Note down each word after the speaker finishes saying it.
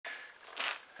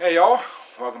Hey y'all,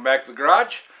 welcome back to the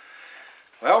garage.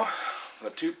 Well, the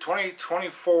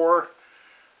 2024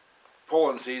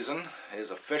 pulling season is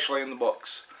officially in the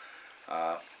books.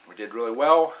 We did really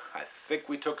well. I think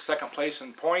we took second place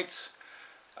in points,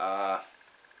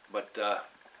 but I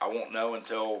won't know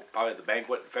until probably the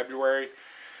banquet in February.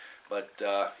 But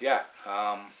yeah,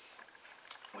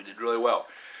 we did really well.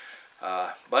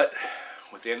 But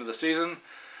with the end of the season,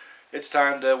 it's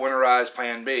time to winterize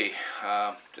Plan B.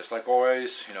 Just like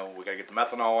always, you know, we gotta get the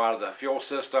methanol out of the fuel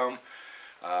system.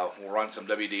 We'll run some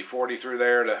WD-40 through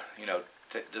there to, you know,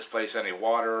 displace any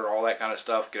water, all that kind of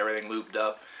stuff, get everything lubed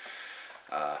up.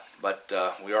 But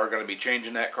we are going to be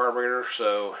changing that carburetor,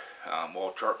 so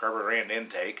well, chart carburetor and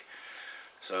intake.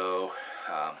 So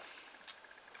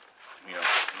you know,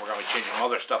 we're going to be changing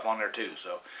other stuff on there too.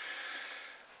 So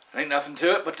ain't nothing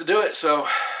to it but to do it. So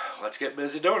let's get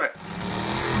busy doing it.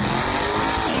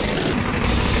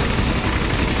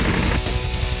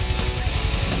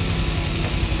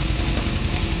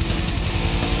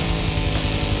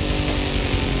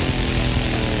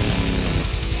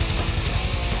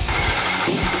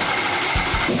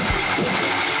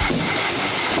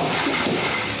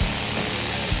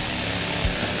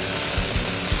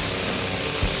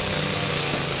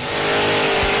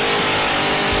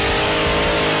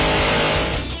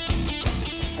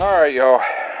 Alright y'all,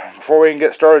 before we can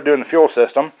get started doing the fuel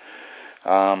system,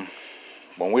 when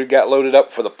we got loaded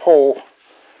up for the pull,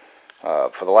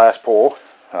 for the last pull,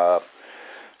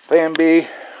 Plan B,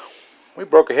 we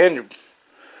broke a hinge.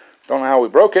 Don't know how we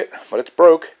broke it, but it's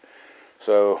broke.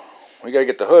 So we got to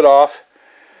get the hood off,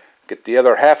 get the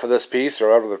other half of this piece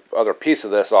or other piece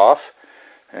of this off,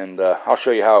 and I'll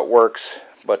show you how it works.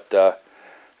 But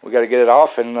we got to get it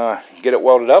off and get it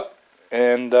welded up,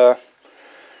 and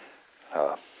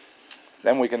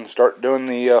then we can start doing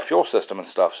the fuel system and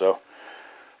stuff. So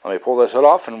let me pull this hood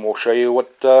off and we'll show you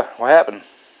what happened.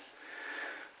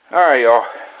 Alright y'all,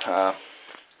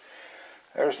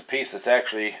 there's the piece that's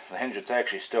actually, the hinge that's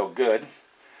actually still good.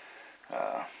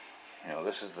 You know,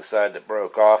 this is the side that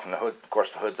broke off, and the hood, of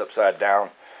course the hood's upside down.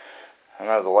 I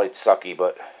know the light's sucky,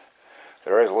 but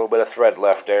there is a little bit of thread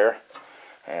left there,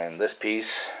 and this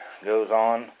piece goes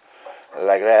on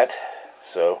like that.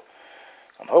 So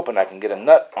I'm hoping I can get a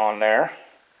nut on there,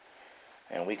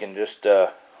 and we can just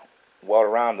weld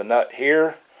around the nut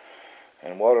here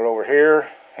and weld it over here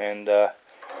and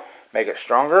make it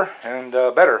stronger and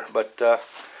better. But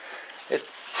it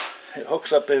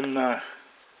hooks up in there,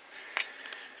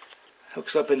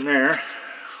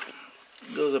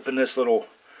 goes up in this little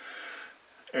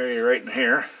area right in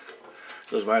here,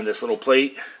 goes behind this little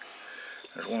plate.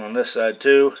 There's one on this side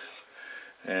too,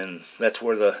 and that's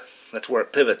where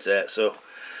it pivots at. So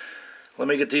let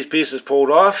me get these pieces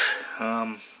pulled off.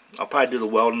 I'll probably do the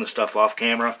welding and stuff off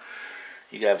camera.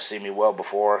 You guys have seen me weld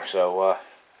before, so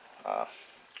I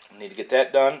need to get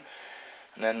that done,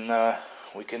 and then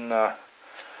we can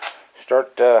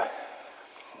start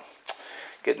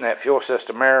getting that fuel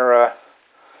system there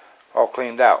all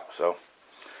cleaned out. So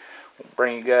we'll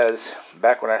bring you guys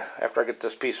back after I get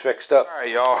this piece fixed up.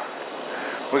 Alright y'all,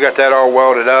 we got that all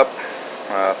welded up.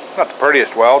 Not the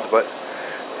prettiest welds, but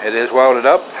it is welded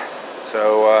up.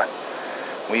 So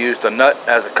we used a nut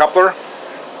as a coupler,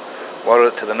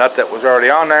 welded it to the nut that was already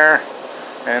on there,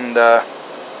 and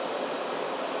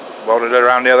welded it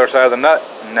around the other side of the nut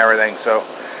and everything. So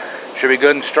should be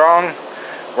good and strong.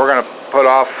 We're going to put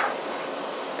off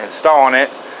installing it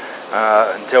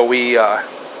until we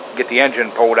get the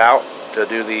engine pulled out to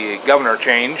do the governor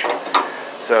change.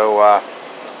 So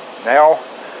now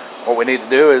what we need to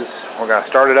do is we're going to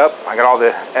start it up. I got all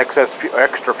the extra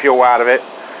fuel out of it.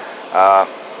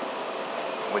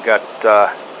 We got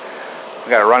to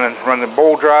run the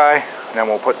bowl dry, and then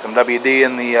we'll put some WD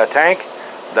in the tank,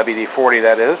 WD-40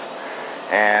 that is,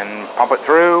 and pump it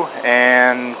through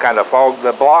and kind of fog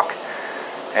the block,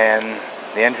 and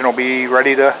the engine will be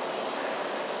ready to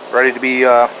be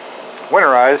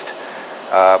winterized.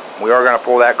 We are going to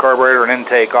pull that carburetor and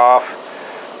intake off.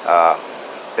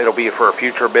 It'll be for a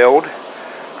future build,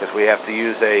 because we have to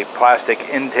use a plastic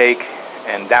intake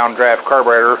and downdraft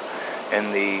carburetor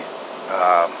in the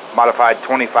modified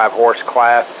 25 horse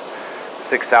class,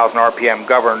 6,000 RPM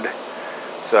governed.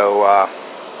 So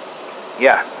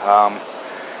yeah,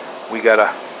 we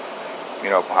gotta, you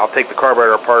know, I'll take the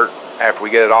carburetor apart after we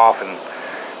get it off and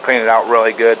clean it out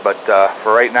really good. But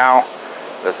for right now,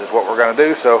 this is what we're gonna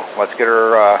do. So let's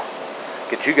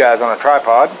get you guys on a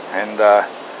tripod, and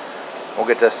we'll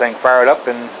get this thing fired up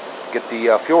and get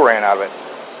the fuel ran out of it.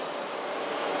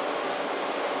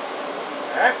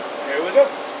 Alright, here we go.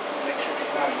 Make sure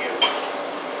she's not in gear.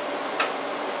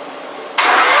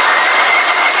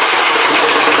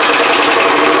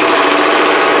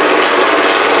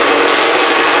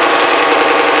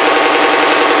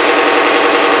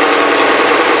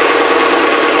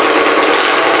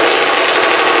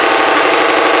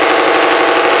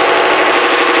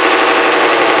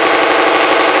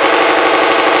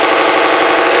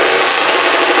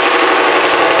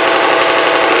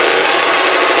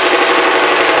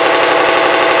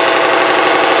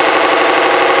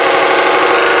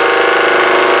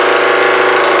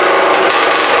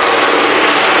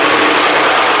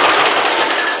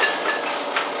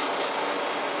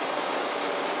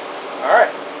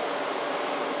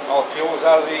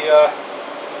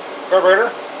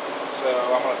 carburetor. So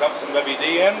I'm going to dump some WD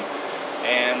in,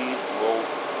 and we'll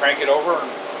crank it over. And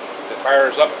if it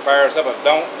fires up, it fires up. If it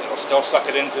don't, it'll still suck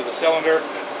it into the cylinder.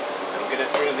 It'll get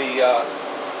it through the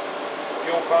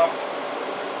fuel pump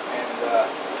and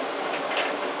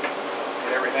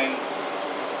get everything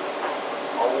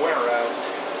all winterized.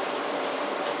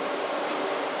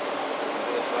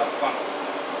 It's a lot of fun.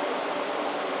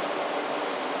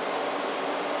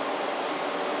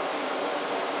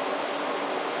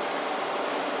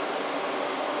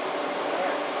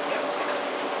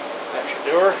 That should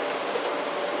do her.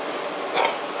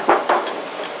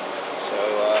 So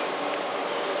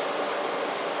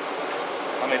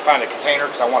let me find a container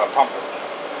because I want to pump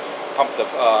the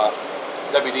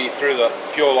WD through the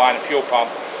fuel line and fuel pump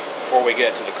before we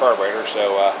get it to the carburetor.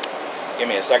 So give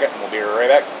me a second and we'll be right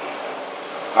back.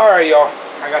 Alright y'all,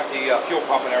 I got the fuel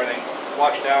pump and everything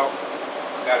flushed out.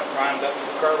 Got it primed up to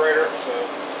the carburetor, so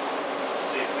let's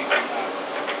see if we can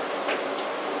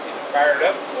either fire it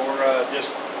up or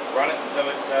just run it until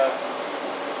it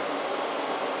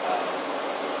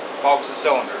fogs the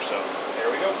cylinder. So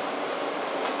there we go.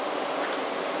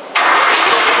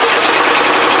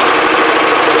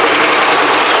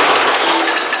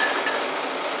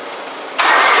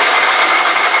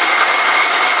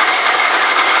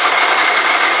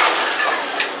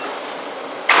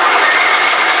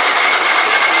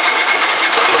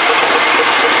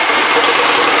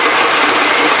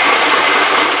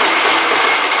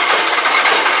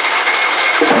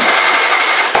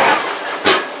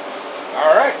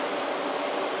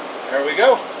 There we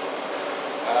go.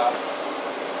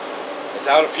 It's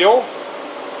out of fuel.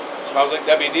 Smells like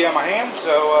WD on my hand,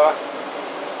 so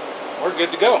we're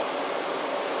good to go.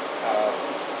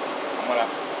 I'm gonna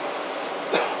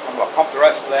pump the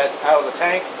rest of that out of the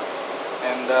tank,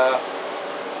 and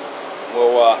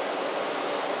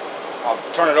I'll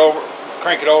turn it over,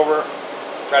 crank it over,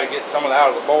 try to get some of that out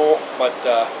of the bowl. But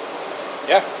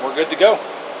yeah, we're good to go.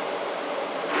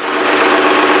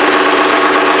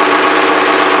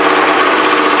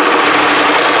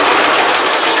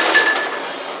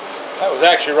 That was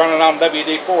actually running on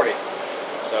WD-40.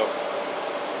 So,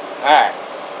 alright,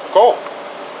 cool.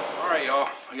 Alright y'all,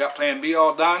 we got Plan B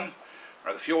all done,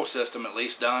 or the fuel system at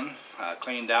least done,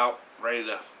 cleaned out, ready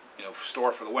to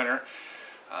store for the winter.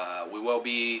 We will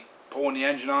be pulling the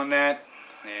engine on that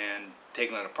and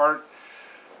taking it apart.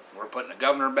 We're putting a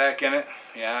governor back in it.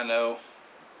 Yeah, I know.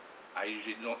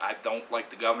 I don't like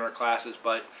the governor classes,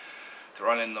 but to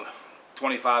run in the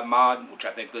 25 mod, which I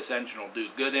think this engine will do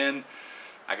good in,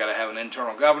 I got to have an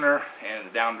internal governor and a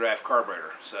downdraft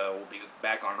carburetor. So we'll be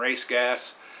back on race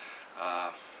gas,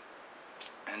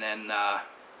 and then that,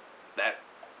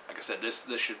 like I said, this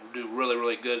should do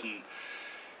really good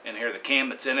in here. The cam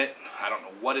that's in it, I don't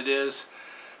know what it is,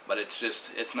 but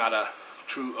it's not a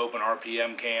true open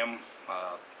RPM cam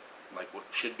like what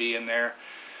should be in there.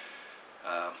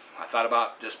 I thought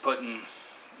about just putting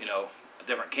a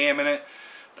different cam in it,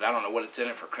 but I don't know what it's in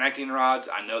it for connecting rods.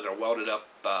 I know they're welded up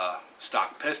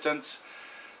stock pistons,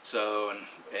 so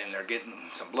and they're getting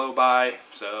some blow by.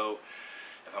 So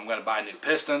if I'm going to buy new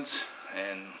pistons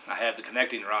and I have the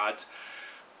connecting rods,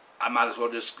 I might as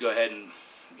well just go ahead and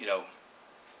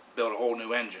build a whole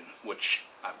new engine, which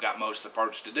I've got most of the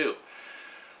parts to do.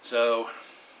 So,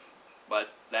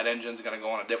 but that engine's going to go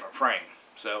on a different frame.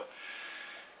 So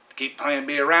to keep Plan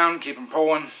B around, keep them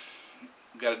pulling,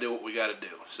 we've got to do what we got to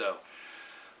do. So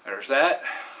there's that.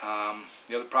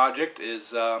 The other project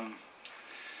is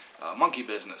monkey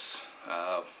business.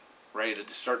 Ready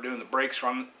to start doing the brakes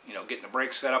from, getting the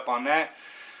brakes set up on that,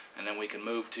 and then we can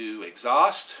move to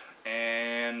exhaust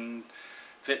and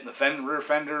fitting the rear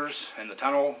fenders and the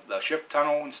tunnel, the shift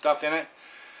tunnel and stuff in it.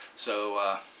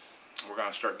 So we're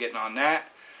going to start getting on that,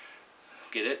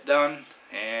 get it done,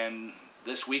 and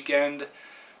this weekend,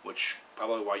 which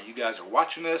probably while you guys are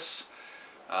watching this,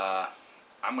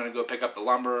 I'm going to go pick up the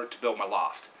lumber to build my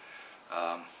loft.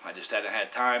 I just hadn't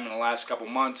had time in the last couple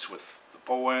months with the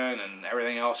pulling and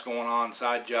everything else going on,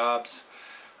 side jobs,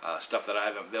 stuff that I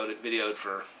haven't videoed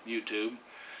for YouTube.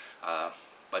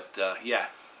 But yeah,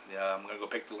 I'm going to go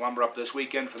pick the lumber up this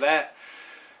weekend for that.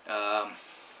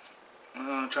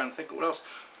 I'm trying to think of what else.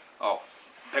 Oh,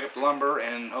 pick up the lumber,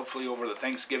 and hopefully over the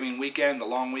Thanksgiving weekend, the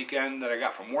long weekend that I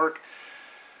got from work,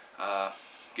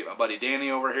 get my buddy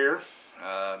Danny over here.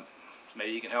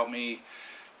 Maybe he can help me.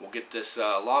 We'll get this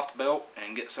loft built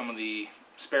and get some of the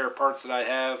spare parts that I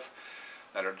have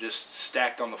that are just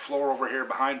stacked on the floor over here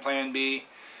behind Plan B,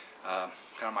 kind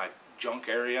of my junk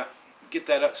area. Get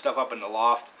that stuff up in the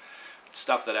loft.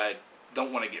 Stuff that I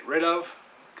don't want to get rid of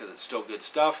because it's still good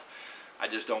stuff. I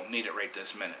just don't need it right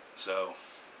this minute. So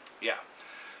yeah,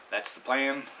 that's the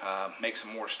plan. Make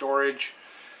some more storage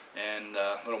and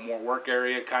a little more work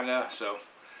area, kind of. So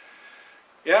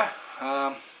yeah,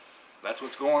 that's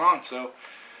what's going on. So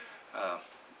I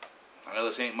know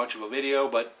this ain't much of a video,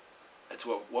 but that's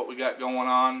what we got going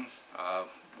on.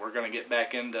 We're gonna get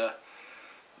back into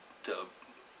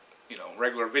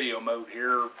regular video mode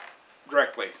here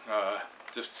directly.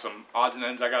 Just some odds and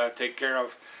ends I gotta take care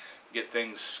of, get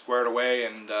things squared away,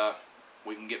 and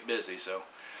we can get busy. So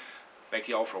thank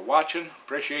you all for watching.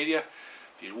 Appreciate you.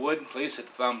 If you would, please hit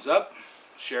the thumbs up,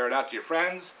 share it out to your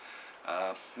friends.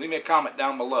 Leave me a comment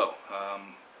down below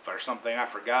if there's something I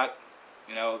forgot,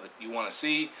 that you want to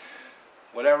see,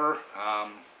 whatever.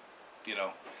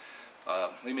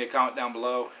 Leave me a comment down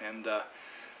below. And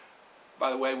by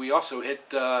the way, we also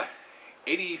hit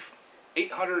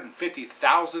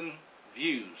 850,000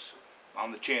 views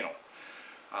on the channel.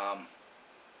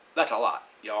 That's a lot,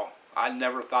 y'all. I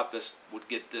never thought this would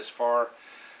get this far.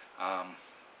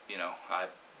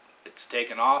 It's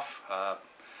taken off.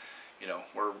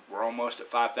 We're almost at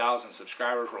 5,000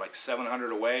 subscribers. We're like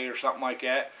 700 away or something like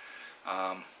that.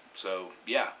 So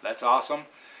yeah, that's awesome.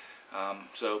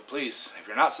 So please, if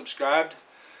you're not subscribed,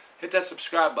 hit that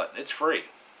subscribe button. It's free.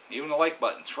 Even the like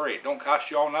button's free. It don't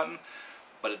cost you all nothing,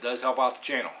 but it does help out the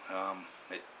channel.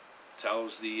 It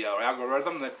tells the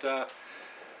algorithm that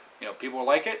people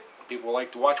like it. People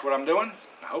like to watch what I'm doing.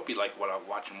 I hope you like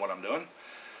watching what I'm doing.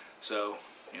 So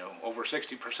over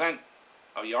 60%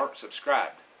 of you aren't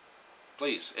subscribed.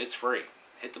 Please, it's free.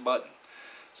 Hit the button.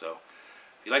 So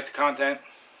if you like the content,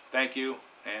 thank you.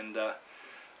 And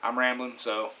I'm rambling,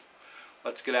 so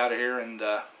let's get out of here, and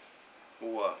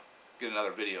we'll get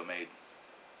another video made.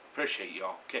 Appreciate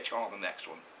y'all. Catch y'all on the next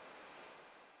one.